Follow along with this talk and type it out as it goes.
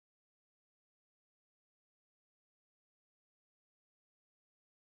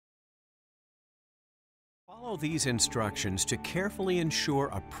Follow these instructions to carefully ensure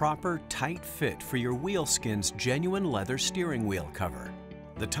a proper, tight fit for your Wheelskins genuine leather steering wheel cover.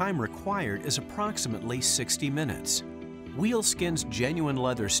 The time required is approximately 60 minutes. Wheelskins genuine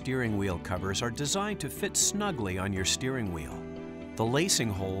leather steering wheel covers are designed to fit snugly on your steering wheel. The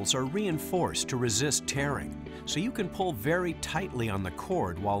lacing holes are reinforced to resist tearing, so you can pull very tightly on the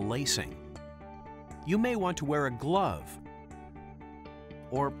cord while lacing. You may want to wear a glove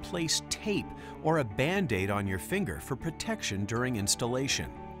or place tape or a Band-Aid on your finger for protection during installation.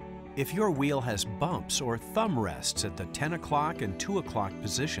 If your wheel has bumps or thumb rests at the 10 o'clock and 2 o'clock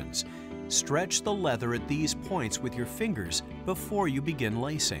positions, stretch the leather at these points with your fingers before you begin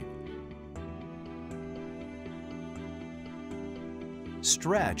lacing.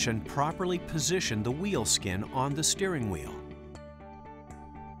 Stretch and properly position the wheel skin on the steering wheel.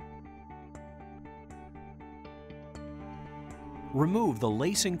 Remove the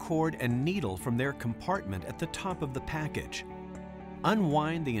lacing cord and needle from their compartment at the top of the package.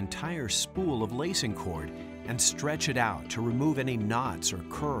 Unwind the entire spool of lacing cord and stretch it out to remove any knots or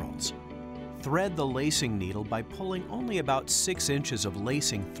curls. Thread the lacing needle by pulling only about 6 inches of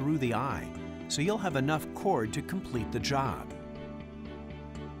lacing through the eye, so you'll have enough cord to complete the job.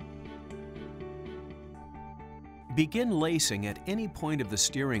 Begin lacing at any point of the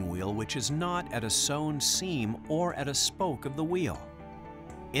steering wheel which is not at a sewn seam or at a spoke of the wheel.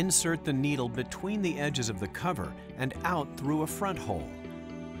 Insert the needle between the edges of the cover and out through a front hole.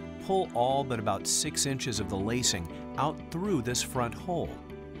 Pull all but about 6 inches of the lacing out through this front hole.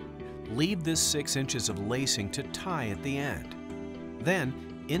 Leave this 6 inches of lacing to tie at the end.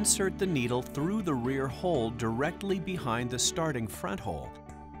 Then, insert the needle through the rear hole directly behind the starting front hole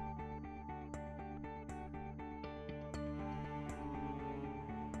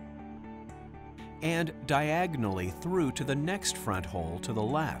and diagonally through to the next front hole to the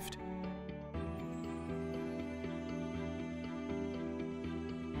left.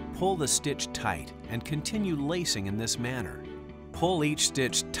 Pull the stitch tight and continue lacing in this manner. Pull each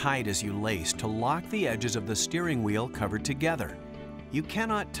stitch tight as you lace to lock the edges of the steering wheel cover together. You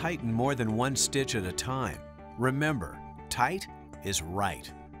cannot tighten more than 1 stitch at a time. Remember, tight is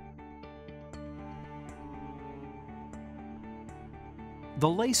right. The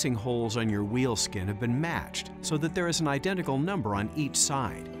lacing holes on your wheel skin have been matched so that there is an identical number on each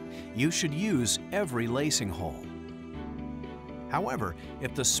side. You should use every lacing hole. However,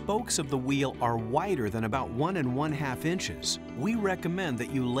 if the spokes of the wheel are wider than about 1 1/2 inches, we recommend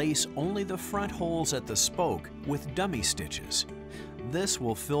that you lace only the front holes at the spoke with dummy stitches. This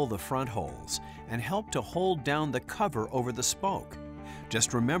will fill the front holes and help to hold down the cover over the spoke.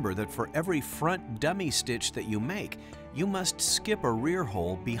 Just remember that for every front dummy stitch that you make, you must skip a rear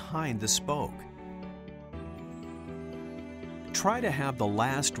hole behind the spoke. Try to have the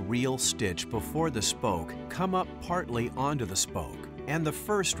last real stitch before the spoke come up partly onto the spoke, and the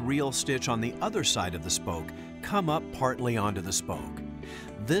first real stitch on the other side of the spoke come up partly onto the spoke.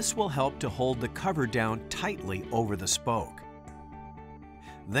 This will help to hold the cover down tightly over the spoke.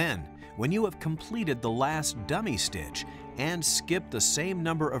 Then, when you have completed the last dummy stitch and skipped the same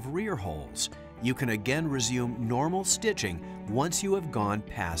number of rear holes, you can again resume normal stitching once you have gone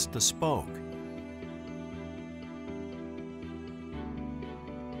past the spoke.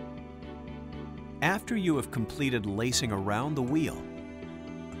 After you have completed lacing around the wheel,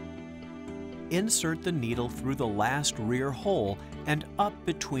 insert the needle through the last rear hole and up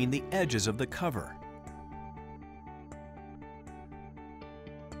between the edges of the cover.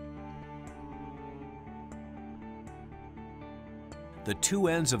 The 2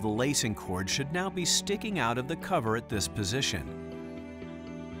 ends of the lacing cord should now be sticking out of the cover at this position.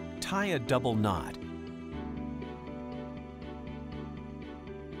 Tie a double knot.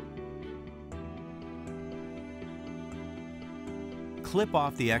 Clip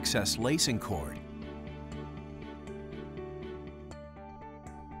off the excess lacing cord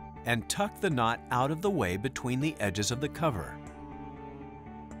and tuck the knot out of the way between the edges of the cover.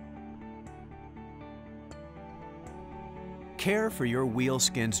 Care for your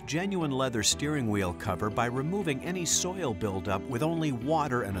Wheelskins genuine leather steering wheel cover by removing any soil buildup with only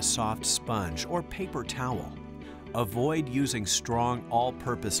water and a soft sponge or paper towel. Avoid using strong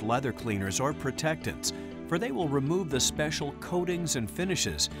all-purpose leather cleaners or protectants, for they will remove the special coatings and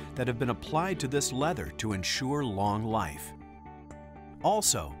finishes that have been applied to this leather to ensure long life.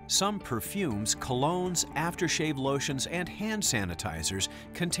 Also, some perfumes, colognes, aftershave lotions, and hand sanitizers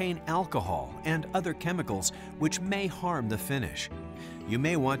contain alcohol and other chemicals which may harm the finish. You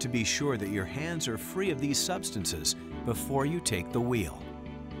may want to be sure that your hands are free of these substances before you take the wheel.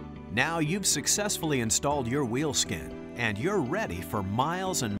 Now you've successfully installed your Wheelskin, and you're ready for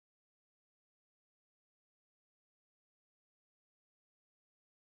miles and